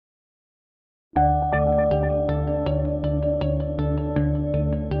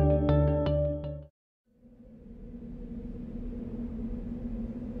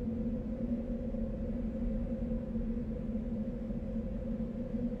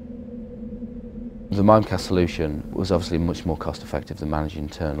The Mimecast solution was obviously much more cost effective than managing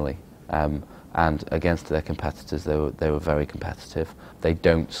internally, and against their competitors they were very competitive. They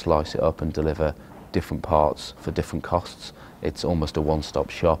don't slice it up and deliver different parts for different costs. It's almost a one-stop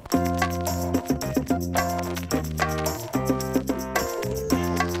shop.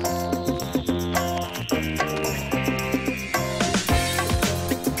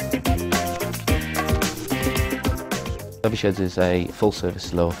 Eversheds is a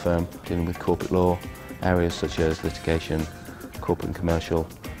full-service law firm dealing with corporate law, areas such as litigation, corporate and commercial,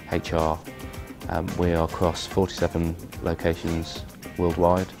 HR. We are across 47 locations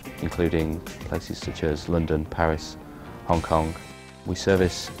worldwide, including places such as London, Paris, Hong Kong. We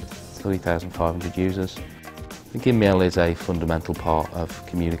service 3,500 users. The GIML is a fundamental part of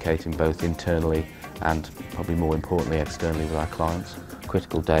communicating both internally and, probably more importantly, externally with our clients.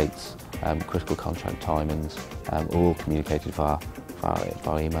 Critical dates, critical contract timings, are all communicated via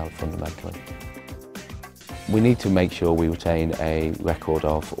email fundamentally. We need to make sure we retain a record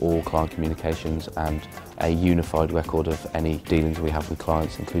of all client communications and a unified record of any dealings we have with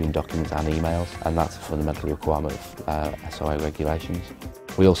clients, including documents and emails, and that's a fundamental requirement of SRA regulations.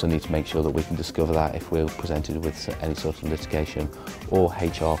 We also need to make sure that we can discover that if we're presented with any sort of litigation or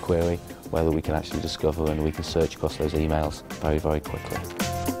HR query, whether we can actually discover and we can search across those emails very, very quickly.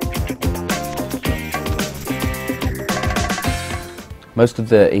 Most of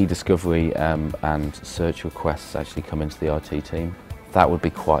the e-discovery and search requests actually come into the IT team. That would be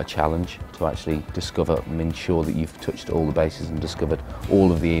quite a challenge to actually discover and ensure that you've touched all the bases and discovered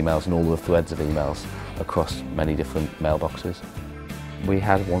all of the emails and all the threads of emails across many different mailboxes. We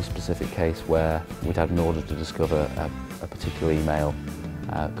had one specific case where we'd had an order to discover a particular email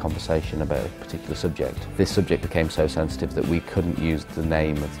conversation about a particular subject. This subject became so sensitive that we couldn't use the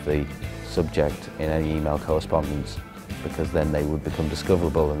name of the subject in any email correspondence, because then they would become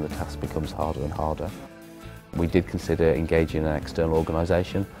discoverable and the task becomes harder and harder. We did consider engaging an external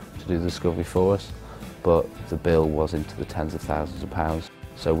organisation to do the discovery for us, but the bill was into the tens of thousands of pounds.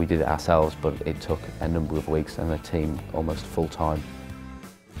 So we did it ourselves, but it took a number of weeks and a team almost full-time.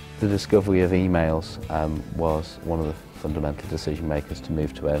 The discovery of emails was one of the fundamental decision makers to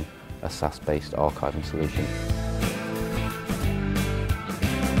move to a SaaS-based archiving solution.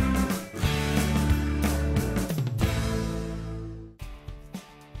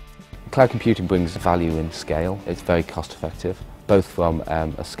 Cloud computing brings value in scale. It's very cost effective, both from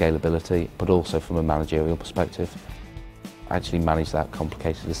a scalability but also from a managerial perspective. Actually manage that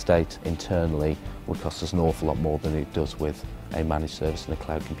complicated estate internally would cost us an awful lot more than it does with a managed service in a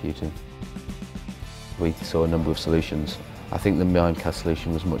cloud computing. We saw a number of solutions. I think the Mimecast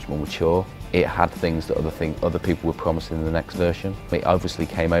solution was much more mature. It had things that other people were promising in the next version. It obviously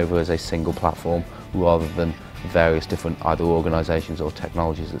came over as a single platform rather than various different either organisations or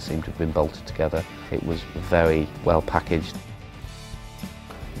technologies that seem to have been bolted together. It was very well packaged.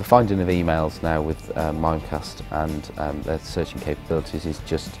 The finding of emails now with Mimecast and their searching capabilities is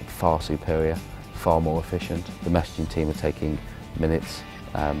just far superior, far more efficient. The messaging team are taking minutes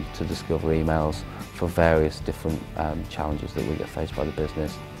to discover emails for various different challenges that we get faced by the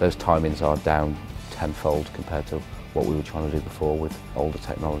business. Those timings are down tenfold compared to what we were trying to do before with older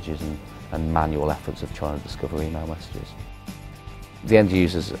technologies and manual efforts of trying to discover email messages. The end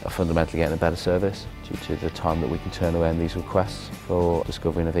users are fundamentally getting a better service due to the time that we can turn around these requests for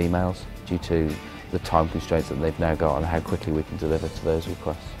discovering of emails, due to the time constraints that they've now got and how quickly we can deliver to those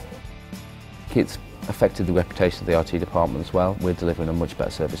requests. It's affected the reputation of the IT department as well. We're delivering a much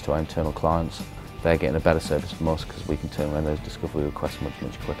better service to our internal clients. They're getting a better service from us because we can turn around those discovery requests much,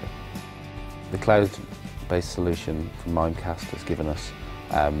 much quicker. The cloud-based solution from Mimecast has given us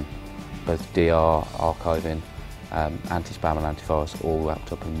both DR, archiving, anti-spam and antivirus all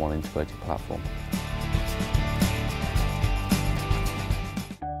wrapped up in one integrated platform.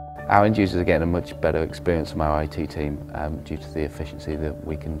 Our end users are getting a much better experience from our IT team due to the efficiency that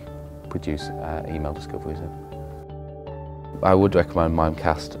we can produce email discoveries in. I would recommend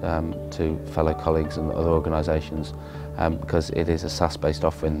Mimecast to fellow colleagues and other organisations because it is a SaaS-based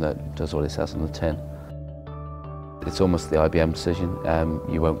offering that does what it says on the tin. It's almost the IBM decision.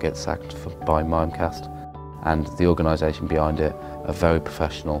 You won't get sacked by Mimecast, and the organisation behind it are very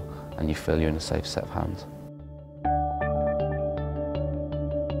professional and you feel you're in a safe set of hands.